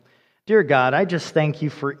Dear God, I just thank you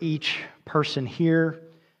for each person here.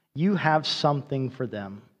 You have something for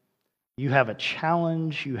them. You have a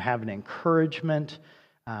challenge, you have an encouragement,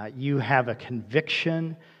 you have a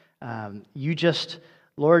conviction.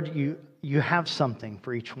 Lord, you have something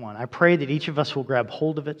for each one. I pray that each of us will grab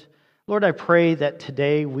hold of it. Lord, I pray that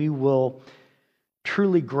today we will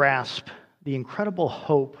truly grasp the incredible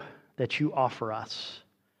hope that you offer us.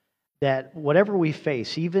 That whatever we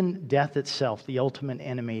face, even death itself, the ultimate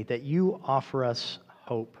enemy, that you offer us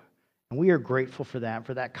hope. And we are grateful for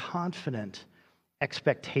that confident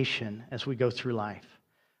expectation as we go through life.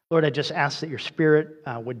 Lord, I just ask that your Spirit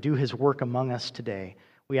would do his work among us today.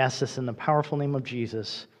 We ask this in the powerful name of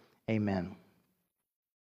Jesus. Amen.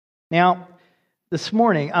 Now, this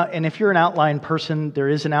morning, and if you're an outline person, there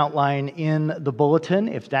is an outline in the bulletin,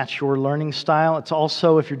 if that's your learning style. It's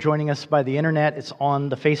also, if you're joining us by the internet, it's on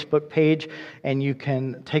the Facebook page, and you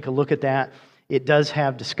can take a look at that. It does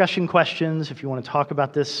have discussion questions if you want to talk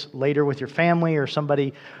about this later with your family or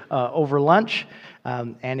somebody over lunch.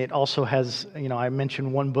 And it also has, I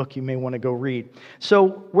mentioned one book you may want to go read.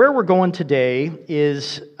 So where we're going today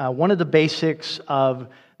is one of the basics of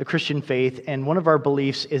the Christian faith, and one of our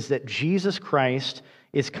beliefs is that Jesus Christ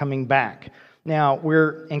is coming back. Now,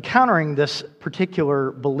 we're encountering this particular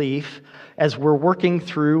belief as we're working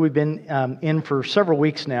through, we've been in for several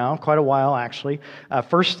weeks now, quite a while actually,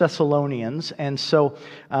 1 Thessalonians. And so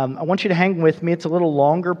I want you to hang with me. It's a little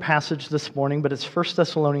longer passage this morning, but it's 1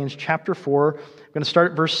 Thessalonians chapter 4. I'm going to start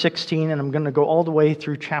at verse 16, and I'm going to go all the way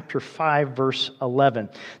through chapter 5, verse 11.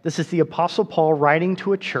 This is the Apostle Paul writing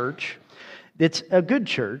to a church. It's a good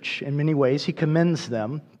church in many ways. He commends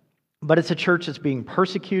them. But it's a church that's being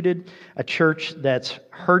persecuted, a church that's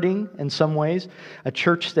hurting in some ways, a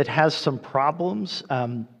church that has some problems.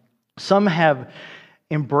 Some have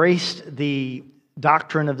embraced the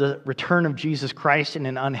doctrine of the return of Jesus Christ in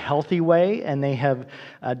an unhealthy way, and they have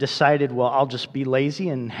decided, well, I'll just be lazy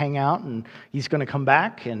and hang out, and he's going to come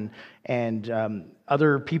back, and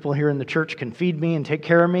other people here in the church can feed me and take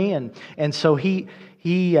care of me. And so he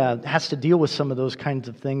has to deal with some of those kinds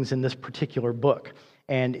of things in this particular book,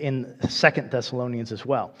 and in 2 Thessalonians as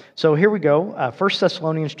well. So here we go, 1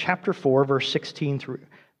 Thessalonians chapter 4, verse 16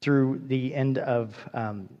 through the end of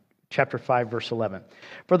chapter 5, verse 11.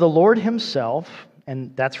 For the Lord himself,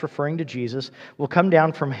 and that's referring to Jesus, will come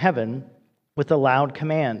down from heaven with a loud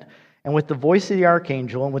command, and with the voice of the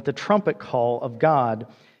archangel, and with the trumpet call of God,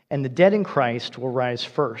 and the dead in Christ will rise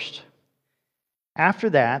first. After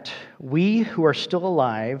that, we who are still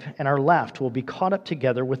alive and are left will be caught up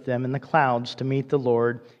together with them in the clouds to meet the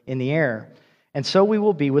Lord in the air. And so we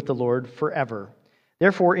will be with the Lord forever.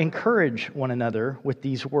 Therefore, encourage one another with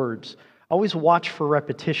these words. Always watch for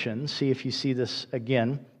repetition. See if you see this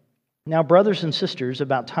again. Now, brothers and sisters,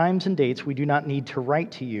 about times and dates we do not need to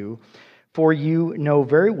write to you, for you know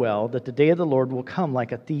very well that the day of the Lord will come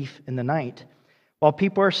like a thief in the night. While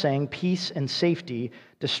people are saying peace and safety,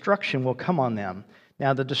 destruction will come on them.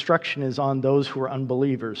 Now, the destruction is on those who are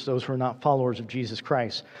unbelievers, those who are not followers of Jesus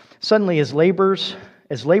Christ. Suddenly, as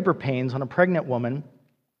labor pains on a pregnant woman,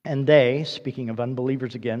 and they, speaking of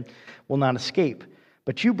unbelievers again, will not escape.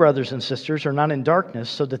 But you, brothers and sisters, are not in darkness,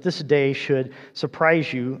 so that this day should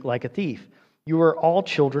surprise you like a thief. You are all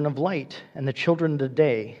children of light, and the children of the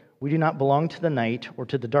day. We do not belong to the night or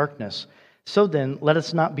to the darkness. So then, let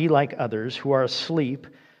us not be like others who are asleep.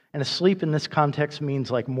 And asleep in this context means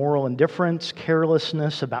like moral indifference,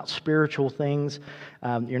 carelessness about spiritual things.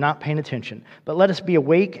 You're not paying attention. But let us be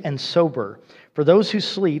awake and sober. For those who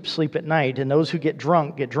sleep, sleep at night, and those who get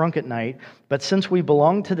drunk at night. But since we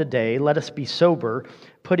belong to the day, let us be sober,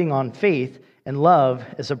 putting on faith and love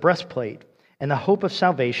as a breastplate, and the hope of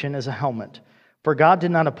salvation as a helmet. For God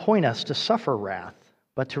did not appoint us to suffer wrath,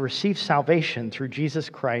 but to receive salvation through Jesus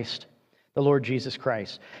Christ, the Lord Jesus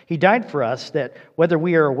Christ. He died for us that whether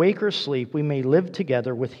we are awake or asleep, we may live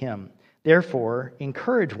together with him. Therefore,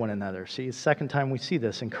 encourage one another. See, it's the second time we see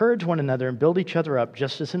this. Encourage one another and build each other up,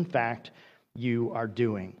 just as in fact you are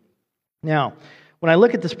doing. Now, when I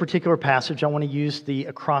look at this particular passage, I want to use the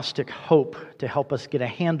acrostic HOPE to help us get a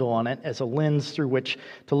handle on it as a lens through which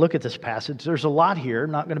to look at this passage. There's a lot here.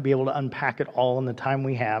 I'm not going to be able to unpack it all in the time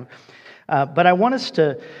we have. But I want us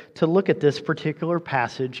to look at this particular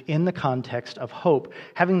passage in the context of hope,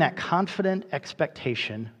 having that confident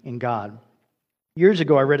expectation in God. Years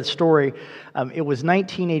ago, I read a story. It was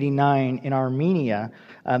 1989 in Armenia.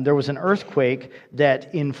 There was an earthquake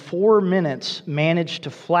that in 4 minutes managed to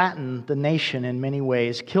flatten the nation in many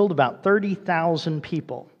ways, killed about 30,000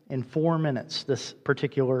 people in 4 minutes, this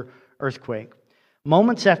particular earthquake.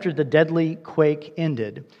 Moments after the deadly quake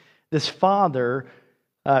ended, this father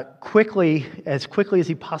quickly as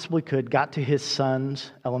he possibly could, got to his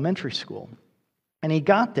son's elementary school. And he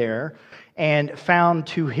got there and found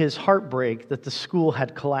to his heartbreak that the school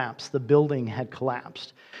had collapsed, the building had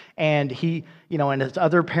collapsed. And he, and as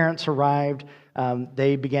other parents arrived,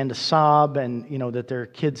 they began to sob and, that their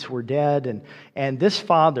kids were dead. And this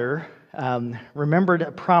father remembered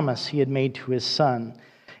a promise he had made to his son.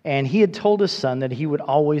 And he had told his son that he would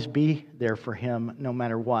always be there for him no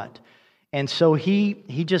matter what. And so he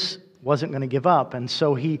just wasn't going to give up. And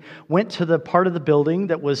so he went to the part of the building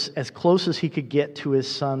that was as close as he could get to his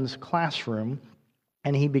son's classroom,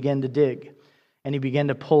 and he began to dig. And he began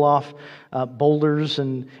to pull off boulders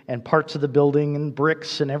and parts of the building and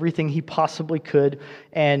bricks and everything he possibly could.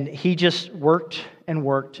 And he just worked and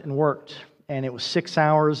worked and worked. And it was 6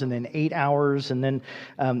 hours and then 8 hours. And then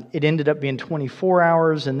it ended up being 24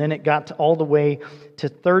 hours. And then it got all the way to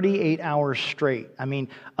 38 hours straight. I mean,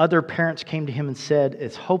 other parents came to him and said,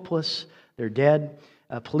 it's hopeless. They're dead.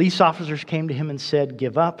 Police officers came to him and said,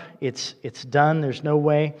 give up. It's done. There's no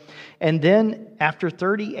way. And then after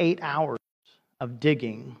 38 hours of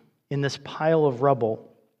digging in this pile of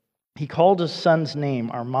rubble, he called his son's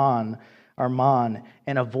name, Armand,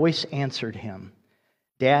 and a voice answered him,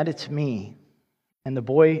 Dad, it's me. And the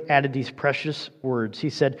boy added these precious words.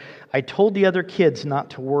 He said, I told the other kids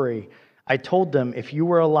not to worry. I told them if you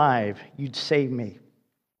were alive, you'd save me.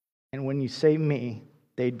 And when you save me,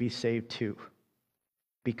 they'd be saved too.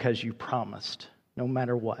 Because you promised, no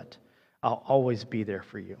matter what, I'll always be there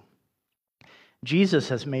for you. Jesus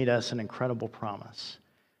has made us an incredible promise.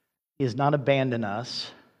 He has not abandoned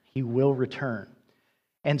us. He will return.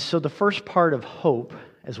 And so the first part of hope,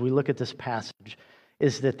 as we look at this passage,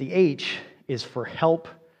 is that the H is for help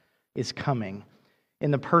is coming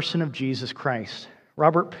in the person of Jesus Christ.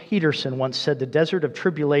 Robert Peterson once said, the desert of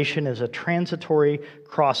tribulation is a transitory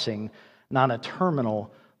crossing, not a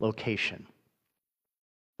terminal location.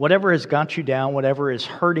 Whatever has got you down, whatever is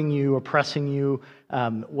hurting you, oppressing you,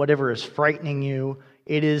 whatever is frightening you,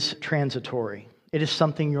 it is transitory. It is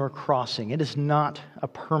something you're crossing. It is not a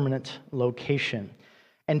permanent location.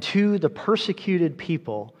 And to the persecuted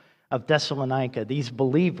people of Thessalonica, these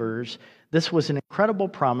believers, this was an incredible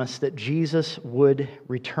promise that Jesus would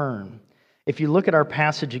return. If you look at our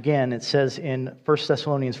passage again, it says in 1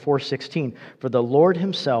 Thessalonians 4:16, for the Lord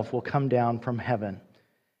himself will come down from heaven.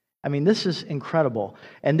 I mean, this is incredible.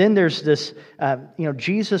 And then there's this,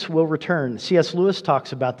 Jesus will return. C.S. Lewis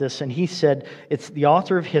talks about this, and he said it's the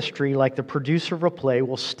author of history, like the producer of a play,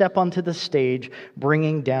 will step onto the stage,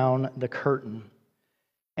 bringing down the curtain.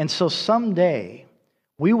 And so someday,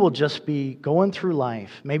 we will just be going through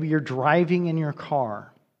life. Maybe you're driving in your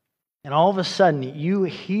car, and all of a sudden you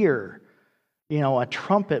hear, a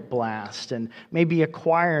trumpet blast and maybe a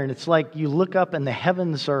choir, and it's like you look up and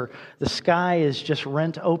the sky is just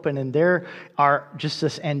rent open, and there are just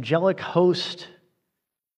this angelic host.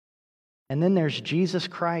 And then there's Jesus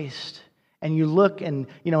Christ. And you look and,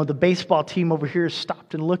 the baseball team over here is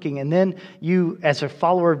stopped and looking. And then you, as a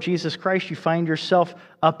follower of Jesus Christ, you find yourself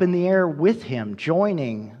up in the air with him,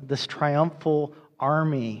 joining this triumphal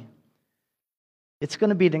army. It's going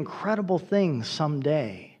to be an incredible thing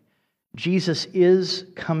someday. Jesus is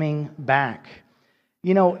coming back.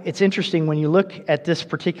 It's interesting when you look at this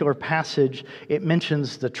particular passage, it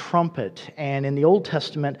mentions the trumpet. And in the Old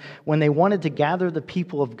Testament, when they wanted to gather the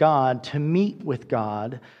people of God to meet with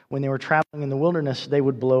God, when they were traveling in the wilderness, they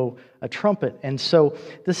would blow a trumpet. And so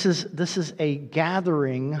this is a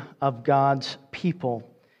gathering of God's people.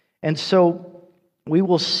 And so we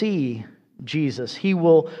will see Jesus. He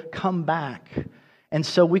will come back. And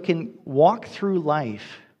so we can walk through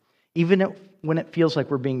life, even when it feels like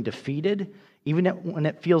we're being defeated, even when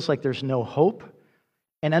it feels like there's no hope,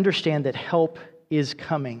 and understand that help is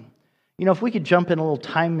coming. If we could jump in a little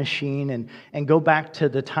time machine and go back to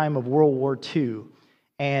the time of World War II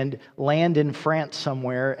and land in France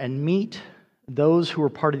somewhere and meet those who were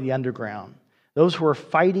part of the underground, those who were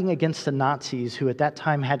fighting against the Nazis who at that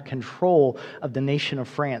time had control of the nation of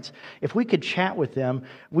France. If we could chat with them,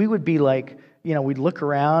 we would be like, we'd look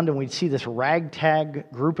around and we'd see this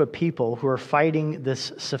ragtag group of people who are fighting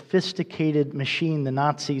this sophisticated machine, the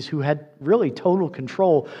Nazis, who had really total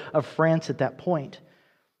control of France at that point.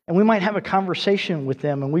 And we might have a conversation with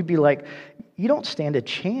them and we'd be like, you don't stand a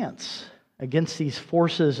chance against these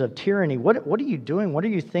forces of tyranny. What are you doing? What are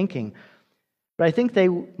you thinking? But I think they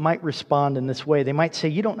might respond in this way. They might say,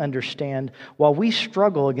 you don't understand. While we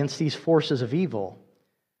struggle against these forces of evil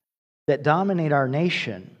that dominate our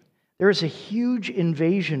nation, there is a huge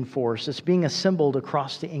invasion force that's being assembled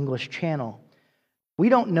across the English Channel We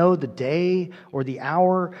don't know the day or the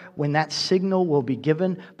hour when that signal will be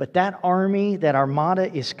given, but that army, that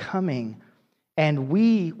armada is coming, and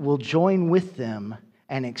we will join with them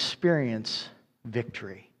and experience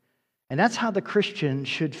victory. And that's how the Christian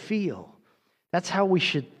should feel. That's how we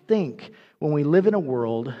should think when we live in a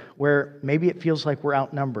world where maybe it feels like we're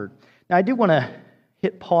outnumbered. Now, I do want to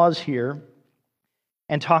hit pause here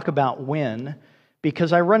and talk about when,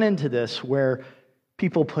 because I run into this where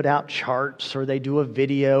people put out charts or they do a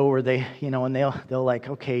video or they, and they'll like,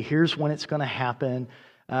 okay, here's when it's going to happen.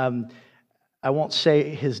 I won't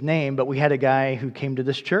say his name, but we had a guy who came to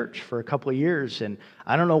this church for a couple of years, and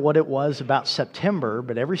I don't know what it was about September,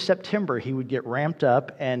 but every September he would get ramped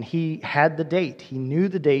up, and he had the date. He knew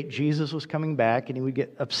the date Jesus was coming back, and he would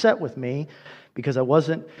get upset with me because I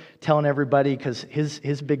wasn't telling everybody, because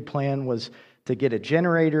his big plan was to get a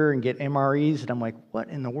generator and get MREs, and I'm like, what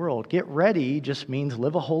in the world? Get ready just means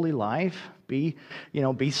live a holy life, be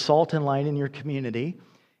salt and light in your community,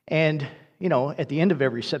 and at the end of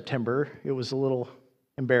every September, it was a little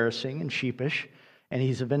embarrassing and sheepish, and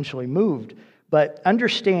he's eventually moved. But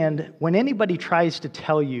understand, when anybody tries to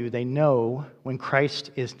tell you they know when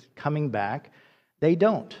Christ is coming back, they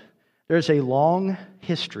don't. There's a long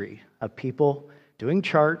history of people doing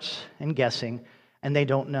charts and guessing, and they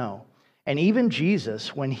don't know. And even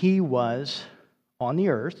Jesus, when he was on the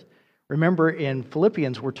earth, remember in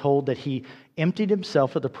Philippians, we're told that he emptied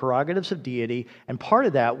himself of the prerogatives of deity, and part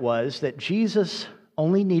of that was that Jesus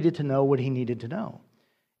only needed to know what he needed to know.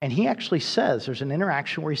 And he actually says, there's an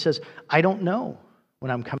interaction where he says, I don't know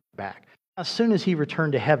when I'm coming back. As soon as he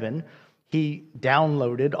returned to heaven, he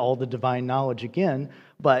downloaded all the divine knowledge again,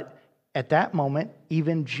 but at that moment,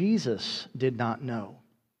 even Jesus did not know.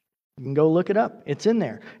 You can go look it up. It's in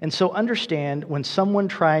there. And so understand, when someone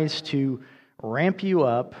tries to ramp you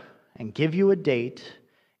up and give you a date,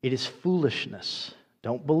 it is foolishness.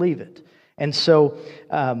 Don't believe it. And so,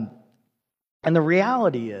 and the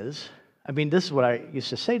reality is, this is what I used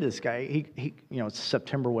to say to this guy. He it's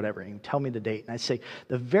September, whatever. He would tell me the date, and I say,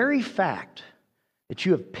 the very fact that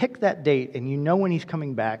you have picked that date and you know when he's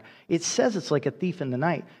coming back, it says it's like a thief in the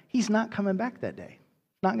night. He's not coming back that day.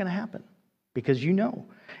 It's not going to happen because you know.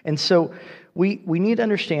 And so we need to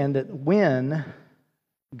understand that when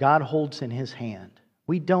God holds in his hand,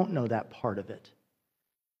 we don't know that part of it.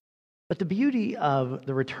 But the beauty of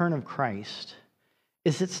the return of Christ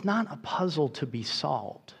is it's not a puzzle to be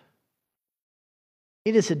solved.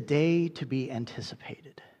 It is a day to be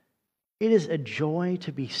anticipated. It is a joy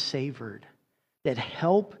to be savored, that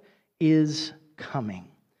help is coming.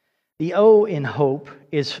 The O in hope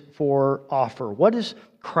is for offer. What does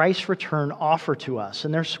Christ's return offer to us?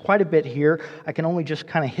 And there's quite a bit here. I can only just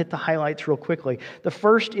kind of hit the highlights real quickly. The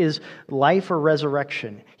first is life or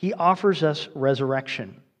resurrection. He offers us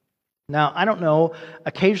resurrection. Now, I don't know,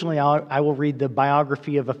 occasionally I will read the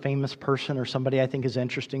biography of a famous person or somebody I think is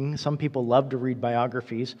interesting. Some people love to read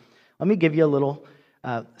biographies. Let me give you a little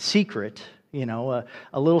secret, a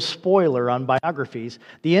little spoiler on biographies.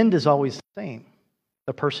 The end is always the same.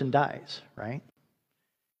 The person dies, right?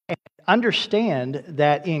 And understand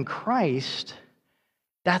that in Christ,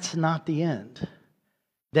 that's not the end.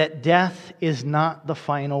 That death is not the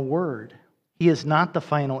final word. He is not the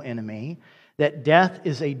final enemy. That death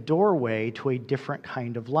is a doorway to a different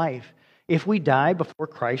kind of life. If we die before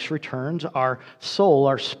Christ returns, our soul,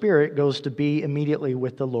 our spirit, goes to be immediately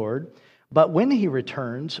with the Lord. But when he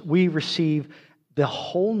returns, we receive the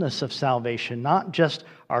wholeness of salvation. Not just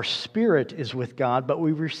our spirit is with God, but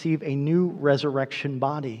we receive a new resurrection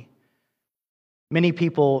body. Many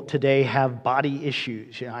people today have body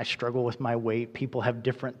issues. I struggle with my weight. People have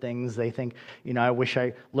different things. They think, I wish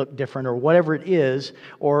I looked different, or whatever it is,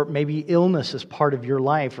 or maybe illness is part of your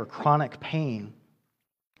life, or chronic pain.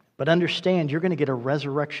 But understand, you're going to get a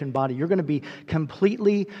resurrection body. You're going to be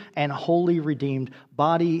completely and wholly redeemed,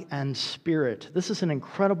 body and spirit. This is an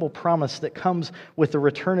incredible promise that comes with the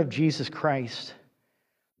return of Jesus Christ.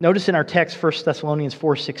 Notice in our text, 1 Thessalonians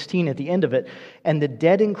 4:16, at the end of it, and the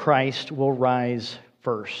dead in Christ will rise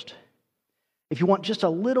first. If you want just a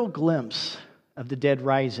little glimpse of the dead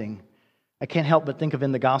rising, I can't help but think of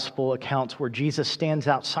in the gospel accounts where Jesus stands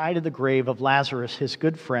outside of the grave of Lazarus, his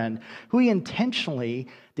good friend, who he intentionally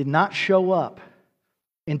did not show up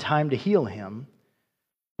in time to heal him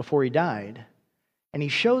before he died. And he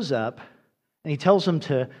shows up and he tells him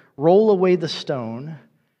to roll away the stone.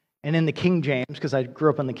 And in the King James, because I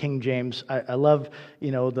grew up in the King James, I love,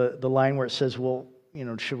 the line where it says, well,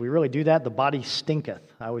 should we really do that? The body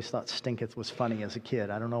stinketh. I always thought stinketh was funny as a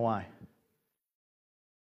kid. I don't know why.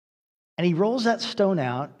 And he rolls that stone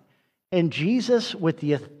out, and Jesus, with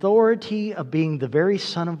the authority of being the very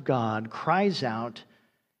Son of God, cries out,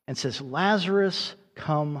 and says, Lazarus,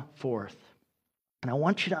 come forth. And I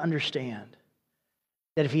want you to understand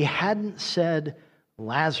that if he hadn't said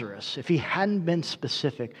Lazarus, if he hadn't been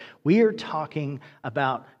specific, we are talking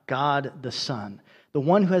about God the Son, the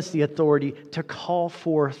one who has the authority to call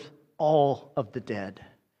forth all of the dead.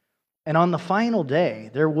 And on the final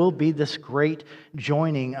day, there will be this great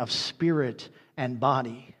joining of spirit and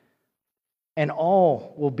body. And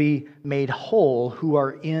all will be made whole who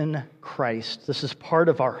are in Christ. This is part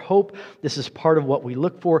of our hope. This is part of what we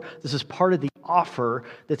look for. This is part of the offer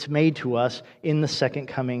that's made to us in the second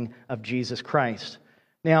coming of Jesus Christ.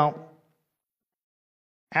 Now,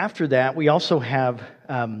 after that, we also have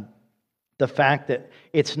the fact that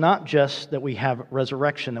it's not just that we have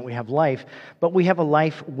resurrection, that we have life, but we have a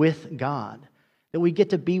life with God, that we get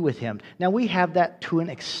to be with Him. Now, we have that to an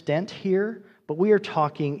extent here, but we are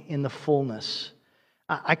talking in the fullness.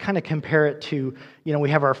 I kind of compare it to, we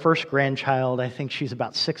have our first grandchild. I think she's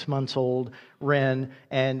about 6 months old, Ren,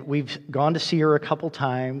 and we've gone to see her a couple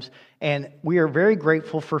times, and we are very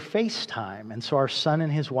grateful for FaceTime. And so our son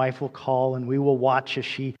and his wife will call, and we will watch as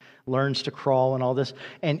she learns to crawl and all this.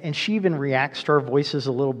 And she even reacts to our voices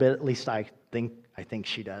a little bit, at least I think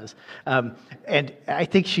she does. And I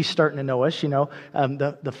think she's starting to know us,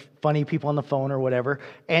 the funny people on the phone or whatever.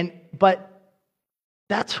 But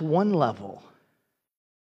that's one level.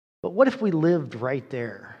 But what if we lived right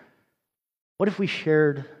there? What if we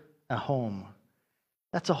shared a home?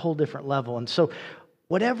 That's a whole different level. And so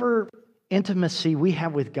whatever intimacy we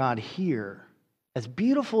have with God here, as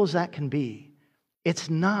beautiful as that can be, it's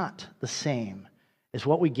not the same as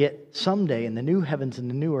what we get someday in the new heavens and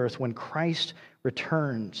the new earth when Christ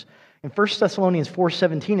returns. In 1 Thessalonians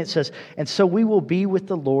 4:17 it says, "And so we will be with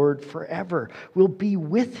the Lord forever." We'll be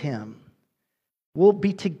with Him. We'll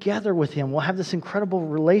be together with Him. We'll have this incredible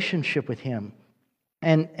relationship with Him.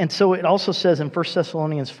 And so it also says in 1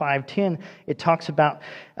 Thessalonians 5:10, it talks about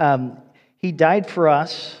He died for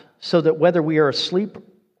us so that whether we are asleep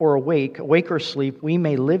or awake or asleep, we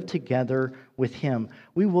may live together with Him.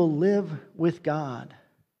 We will live with God.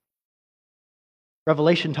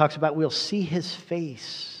 Revelation talks about we'll see His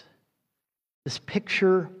face, this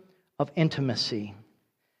picture of intimacy.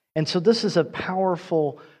 And so this is a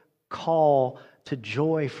powerful call to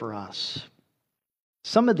joy for us.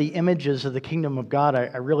 Some of the images of the kingdom of God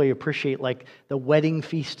I really appreciate, like the wedding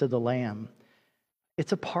feast of the Lamb.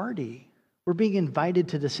 It's a party. We're being invited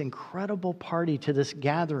to this incredible party, to this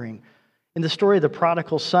gathering. In the story of the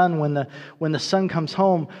prodigal son, when the son comes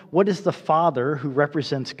home, what does the father, who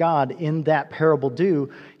represents God in that parable,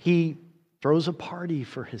 do? He throws a party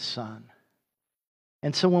for his son.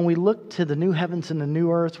 And so when we look to the new heavens and the new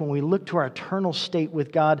earth, when we look to our eternal state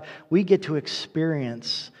with God, we get to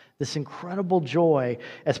experience this incredible joy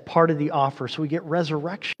as part of the offer. So we get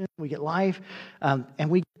resurrection, we get life, and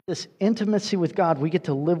we get this intimacy with God. We get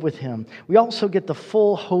to live with Him. We also get the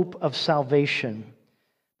full hope of salvation.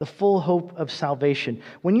 The full hope of salvation.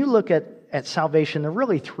 When you look at salvation, there are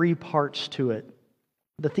really three parts to it.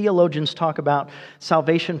 The theologians talk about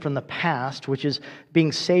salvation from the past, which is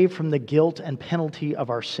being saved from the guilt and penalty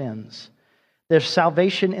of our sins. There's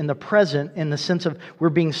salvation in the present in the sense of we're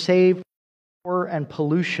being saved from and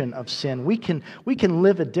pollution of sin. We can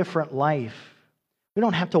live a different life. We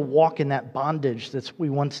don't have to walk in that bondage that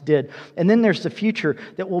we once did. And then there's the future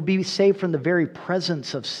that will be saved from the very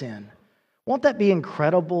presence of sin. Won't that be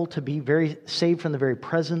incredible to be saved from the very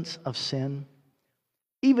presence of sin?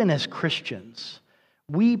 Even as Christians,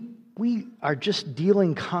 we are just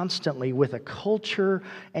dealing constantly with a culture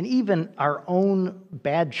and even our own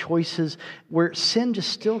bad choices where sin just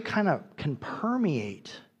still kind of can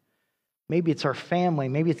permeate. Maybe it's our family,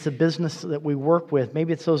 maybe it's the business that we work with,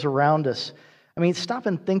 maybe it's those around us. I mean, stop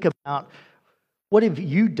and think about, what have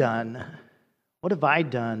you done? What have I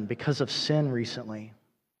done because of sin recently?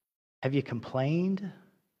 Have you complained?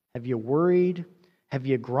 Have you worried? Have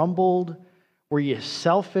you grumbled? Were you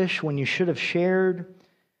selfish when you should have shared?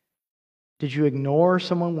 Did you ignore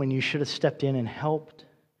someone when you should have stepped in and helped?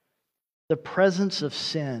 The presence of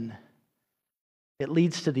sin, it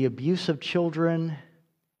leads to the abuse of children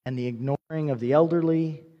and the ignoring of the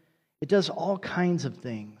elderly. It does all kinds of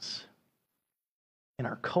things in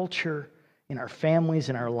our culture, in our families,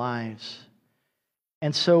 in our lives.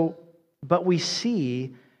 And so, but we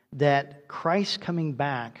see that Christ coming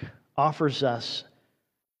back offers us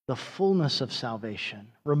the fullness of salvation,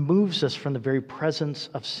 removes us from the very presence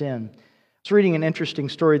of sin. I was reading an interesting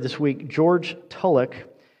story this week. George Tulloch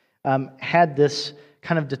had this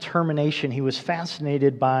kind of determination. He was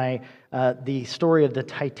fascinated by the story of the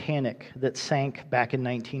Titanic that sank back in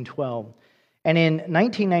 1912. And in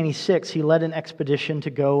 1996, he led an expedition to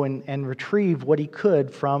go and retrieve what he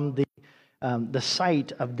could from the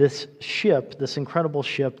site of this ship, this incredible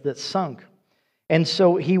ship that sunk. And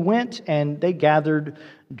so he went and they gathered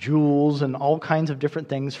jewels and all kinds of different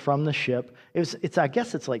things from the ship. I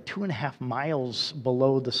guess it's like 2.5 miles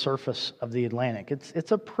below the surface of the Atlantic.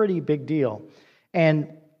 It's a pretty big deal.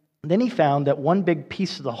 And then he found that one big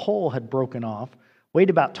piece of the hull had broken off, weighed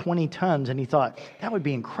about 20 tons, and he thought, that would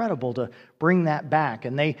be incredible to bring that back.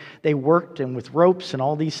 And they worked and with ropes and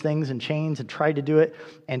all these things and chains and tried to do it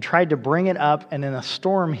and tried to bring it up, and then a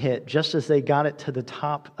storm hit just as they got it to the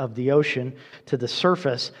top of the ocean, to the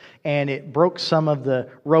surface, and it broke some of the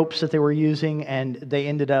ropes that they were using, and they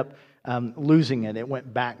ended up losing it. It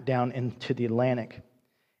went back down into the Atlantic.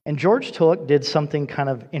 And George Tulloch did something kind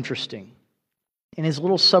of interesting. In his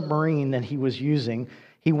little submarine that he was using,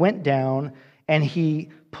 he went down and he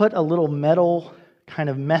put a little metal kind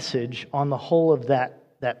of message on the hull of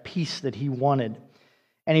that piece that he wanted.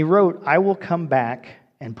 And he wrote, "I will come back,"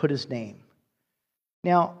 and put his name.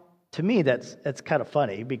 Now, to me, that's kind of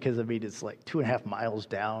funny because, I mean, it's like 2.5 miles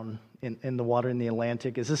down in the water in the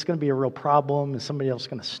Atlantic. Is this going to be a real problem? Is somebody else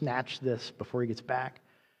going to snatch this before he gets back?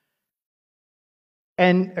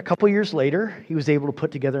 And a couple years later, he was able to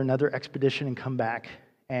put together another expedition and come back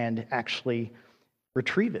and actually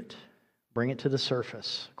retrieve it, bring it to the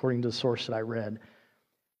surface, according to the source that I read.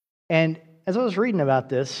 And as I was reading about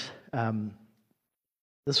this,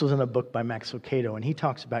 this was in a book by Max Lucado, and he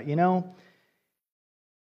talks about,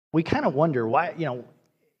 we kind of wonder why,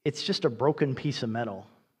 it's just a broken piece of metal.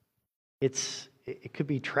 It could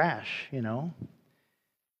be trash,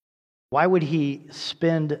 Why would he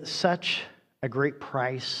spend such a great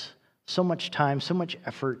price, so much time, so much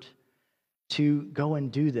effort to go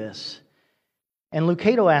and do this? And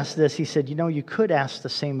Lucado asked this, he said, you could ask the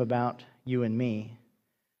same about you and me.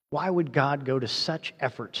 Why would God go to such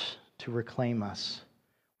efforts to reclaim us?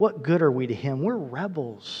 What good are we to him? We're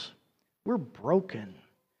rebels. We're broken.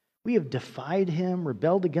 We have defied him,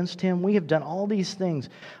 rebelled against him. We have done all these things.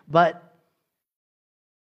 But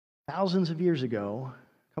thousands of years ago,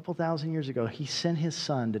 a couple thousand years ago, he sent his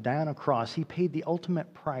son to die on a cross. He paid the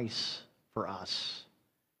ultimate price for us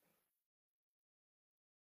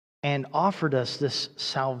and offered us this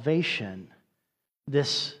salvation,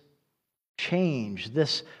 this change,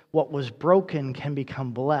 this what was broken can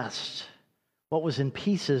become blessed, what was in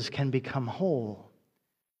pieces can become whole.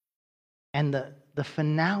 And the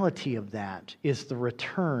finality of that is the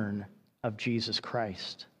return of Jesus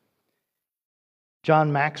Christ.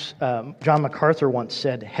 John MacArthur once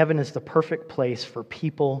said, "Heaven is the perfect place for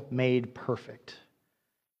people made perfect."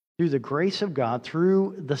 Through the grace of God,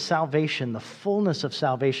 through the salvation, the fullness of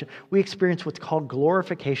salvation, we experience what's called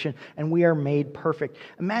glorification, and we are made perfect.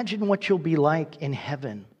 Imagine what you'll be like in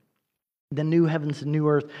heaven, the new heavens and new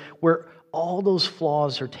earth, where all those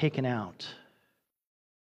flaws are taken out,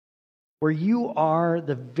 where you are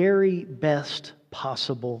the very best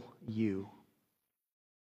possible you.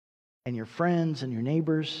 And your friends and your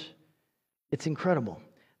neighbors. It's incredible.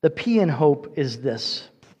 The P in hope is this.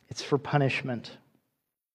 It's for punishment.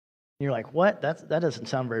 And you're like, what? That doesn't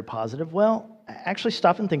sound very positive. Well, actually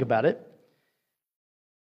stop and think about it.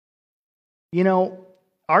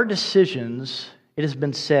 Our decisions, it has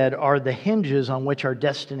been said, are the hinges on which our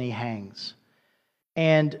destiny hangs.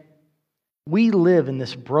 And we live in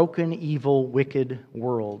this broken, evil, wicked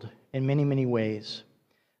world in many, many ways.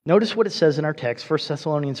 Notice what it says in our text, 1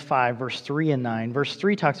 Thessalonians 5, verse 3 and 9. Verse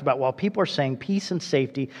 3 talks about, while people are saying peace and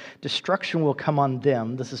safety, destruction will come on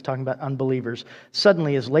them. This is talking about unbelievers.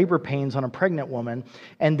 Suddenly, as labor pains on a pregnant woman,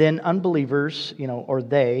 and then unbelievers, or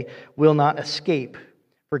they, will not escape.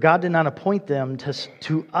 For God did not appoint them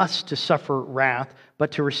to us to suffer wrath,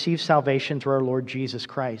 but to receive salvation through our Lord Jesus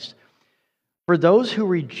Christ. For those who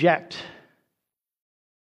reject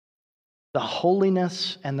the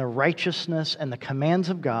holiness and the righteousness and the commands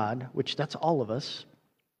of God, which that's all of us,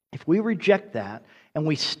 if we reject that and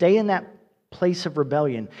we stay in that place of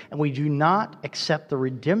rebellion and we do not accept the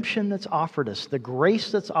redemption that's offered us, the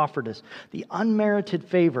grace that's offered us, the unmerited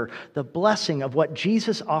favor, the blessing of what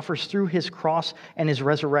Jesus offers through his cross and his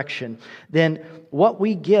resurrection, then what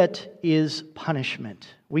we get is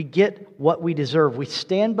punishment. We get what we deserve. We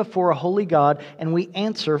stand before a holy God and we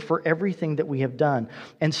answer for everything that we have done.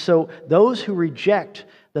 And so those who reject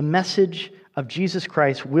the message of Jesus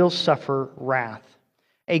Christ will suffer wrath.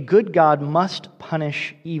 A good God must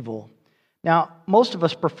punish evil. Now, most of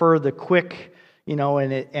us prefer the quick,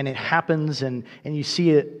 and it happens, and you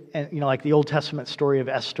see it, and like the Old Testament story of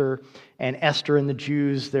Esther, and Esther and the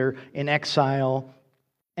Jews, they're in exile,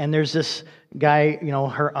 And there's this guy,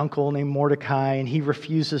 her uncle named Mordecai, and he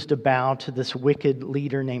refuses to bow to this wicked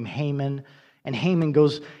leader named Haman. And Haman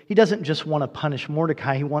he doesn't just want to punish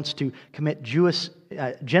Mordecai, he wants to commit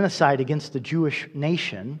genocide against the Jewish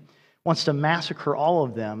nation, wants to massacre all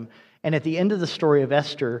of them. And at the end of the story of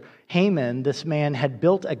Esther, Haman, this man, had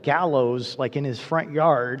built a gallows like in his front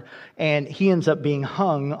yard, and he ends up being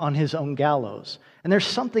hung on his own gallows. And there's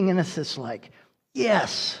something in us that's like,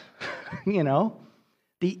 yes,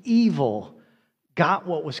 the evil got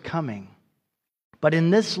what was coming. But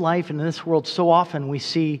in this life and in this world, so often we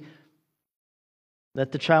see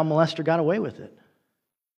that the child molester got away with it,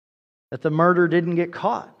 that the murderer didn't get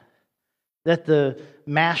caught, that the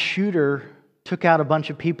mass shooter took out a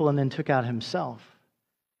bunch of people and then took out himself.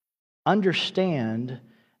 Understand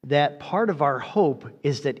that part of our hope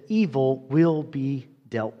is that evil will be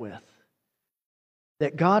dealt with,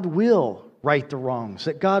 that God will right the wrongs,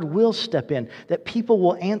 that God will step in, that people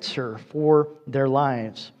will answer for their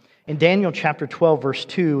lives. In Daniel chapter 12, verse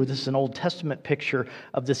 2, this is an Old Testament picture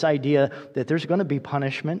of this idea that there's going to be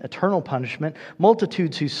punishment, eternal punishment.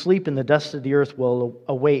 Multitudes who sleep in the dust of the earth will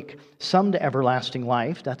awake, some to everlasting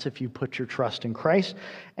life, that's if you put your trust in Christ,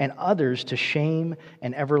 and others to shame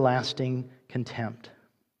and everlasting contempt.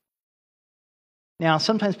 Now,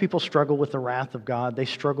 sometimes people struggle with the wrath of God. They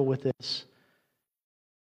struggle with this.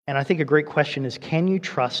 And I think a great question is, can you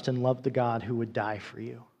trust and love the God who would die for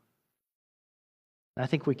you? And I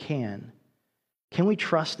think we can. Can we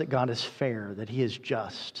trust that God is fair, that He is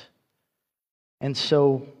just? And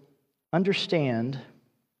so understand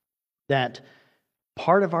that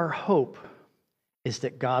part of our hope is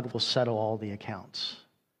that God will settle all the accounts,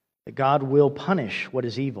 that God will punish what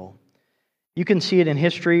is evil. You can see it in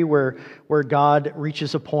history where God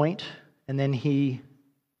reaches a point and then He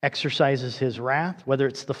exercises His wrath, whether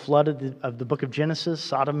it's the flood of the book of Genesis,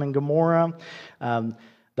 Sodom and Gomorrah,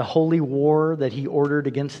 the holy war that He ordered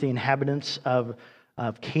against the inhabitants of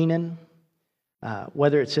Canaan,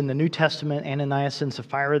 whether it's in the New Testament, Ananias and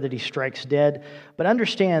Sapphira that He strikes dead. But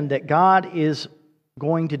understand that God is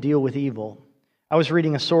going to deal with evil. I was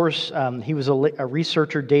reading a source, he was a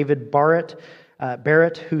researcher, David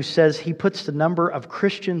Barrett, who says he puts the number of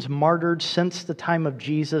Christians martyred since the time of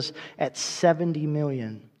Jesus at 70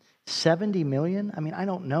 million. 70 million? I mean, I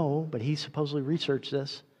don't know, but he supposedly researched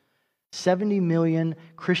this. 70 million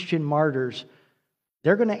Christian martyrs.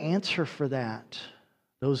 They're going to answer for that,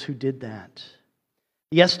 those who did that.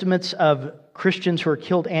 The estimates of Christians who are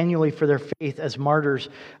killed annually for their faith as martyrs,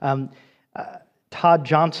 Todd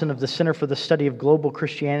Johnson of the Center for the Study of Global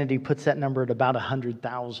Christianity puts that number at about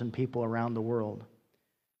 100,000 people around the world.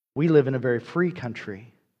 We live in a very free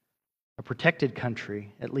country, a protected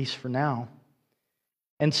country, at least for now.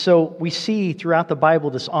 And so we see throughout the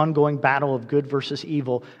Bible this ongoing battle of good versus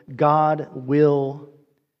evil. God will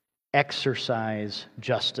exercise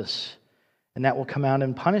justice, and that will come out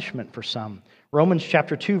in punishment for some. Romans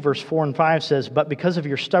chapter 2, verse 4 and 5 says, "But because of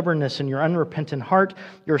your stubbornness and your unrepentant heart,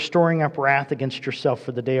 you're storing up wrath against yourself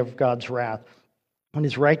for the day of God's wrath. When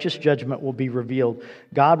His righteous judgment will be revealed,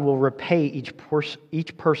 God will repay each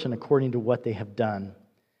person according to what they have done."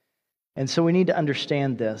 And so we need to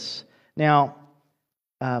understand this. Now,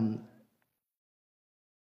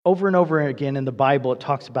 over and over again in the Bible, it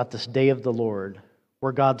talks about this day of the Lord,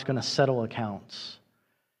 where God's going to settle accounts,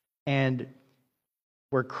 and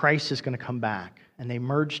where Christ is going to come back, and they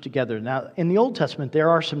merge together. Now, in the Old Testament, there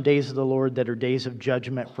are some days of the Lord that are days of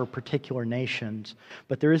judgment for particular nations,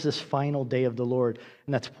 but there is this final day of the Lord,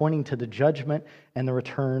 and that's pointing to the judgment and the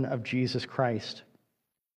return of Jesus Christ.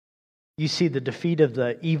 You see the defeat of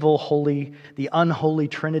the the unholy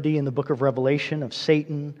Trinity in the book of Revelation of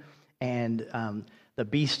Satan and the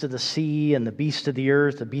beast of the sea and the beast of the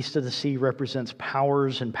earth. The beast of the sea represents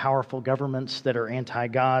powers and powerful governments that are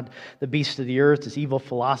anti-God. The beast of the earth is evil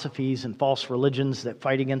philosophies and false religions that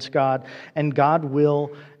fight against God. And God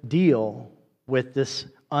will deal with this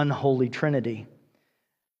unholy Trinity.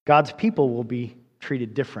 God's people will be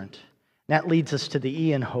treated different. That leads us to the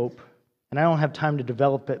E in hope. And I don't have time to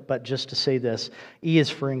develop it, but just to say this. E is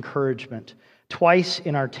for encouragement. Twice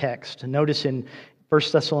in our text, notice in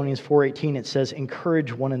 1 Thessalonians 4:18, it says,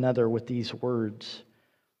 "Encourage one another with these words."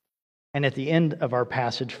 And at the end of our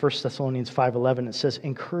passage, 1 Thessalonians 5:11, it says,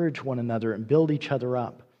 "Encourage one another and build each other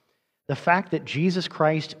up." The fact that Jesus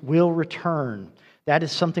Christ will return, that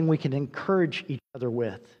is something we can encourage each other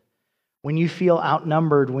with. When you feel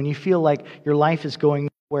outnumbered, when you feel like your life is going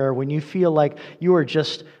nowhere, when you feel like you are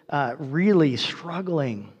just really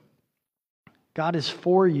struggling, God is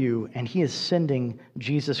for you, and He is sending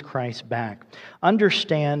Jesus Christ back.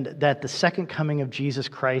 Understand that the second coming of Jesus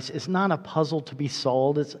Christ is not a puzzle to be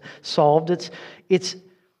solved. It's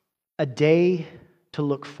a day to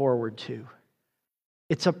look forward to.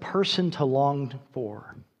 It's a person to long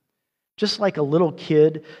for. Just like a little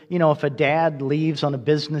kid, if a dad leaves on a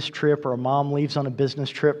business trip or a mom leaves on a business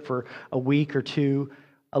trip for a week or two,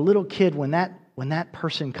 a little kid, when that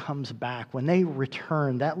person comes back, when they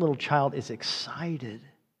return, that little child is excited.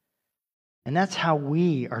 And that's how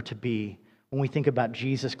we are to be when we think about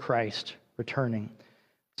Jesus Christ returning.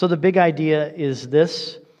 So the big idea is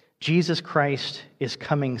this: Jesus Christ is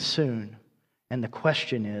coming soon. And the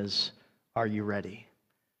question is, are you ready?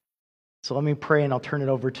 So let me pray, and I'll turn it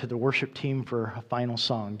over to the worship team for a final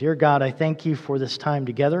song. Dear God, I thank you for this time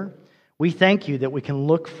together. We thank you that we can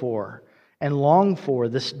look for and long for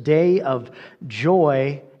this day of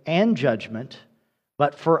joy and judgment.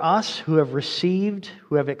 But for us who have received,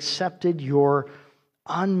 who have accepted your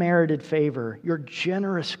unmerited favor, your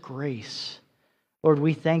generous grace, Lord,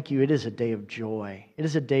 we thank you. It is a day of joy. It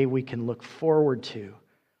is a day we can look forward to.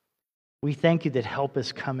 We thank you that help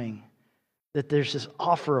is coming, that there's this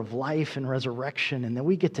offer of life and resurrection, and that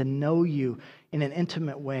we get to know you in an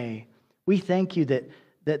intimate way. We thank you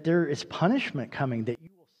that there is punishment coming, that you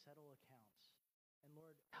will settle accounts. And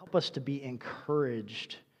Lord, help us to be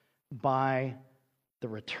encouraged by the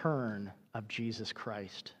return of Jesus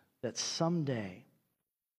Christ, that someday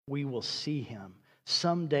we will see him.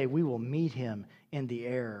 Someday we will meet him in the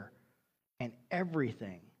air, and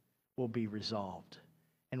everything will be resolved.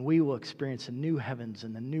 And we will experience the new heavens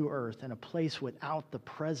and the new earth, and a place without the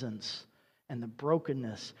presence and the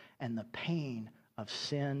brokenness and the pain of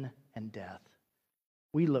sin and death.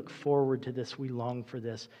 We look forward to this. We long for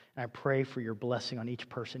this. And I pray for your blessing on each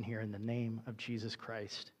person here in the name of Jesus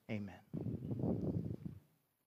Christ. Amen.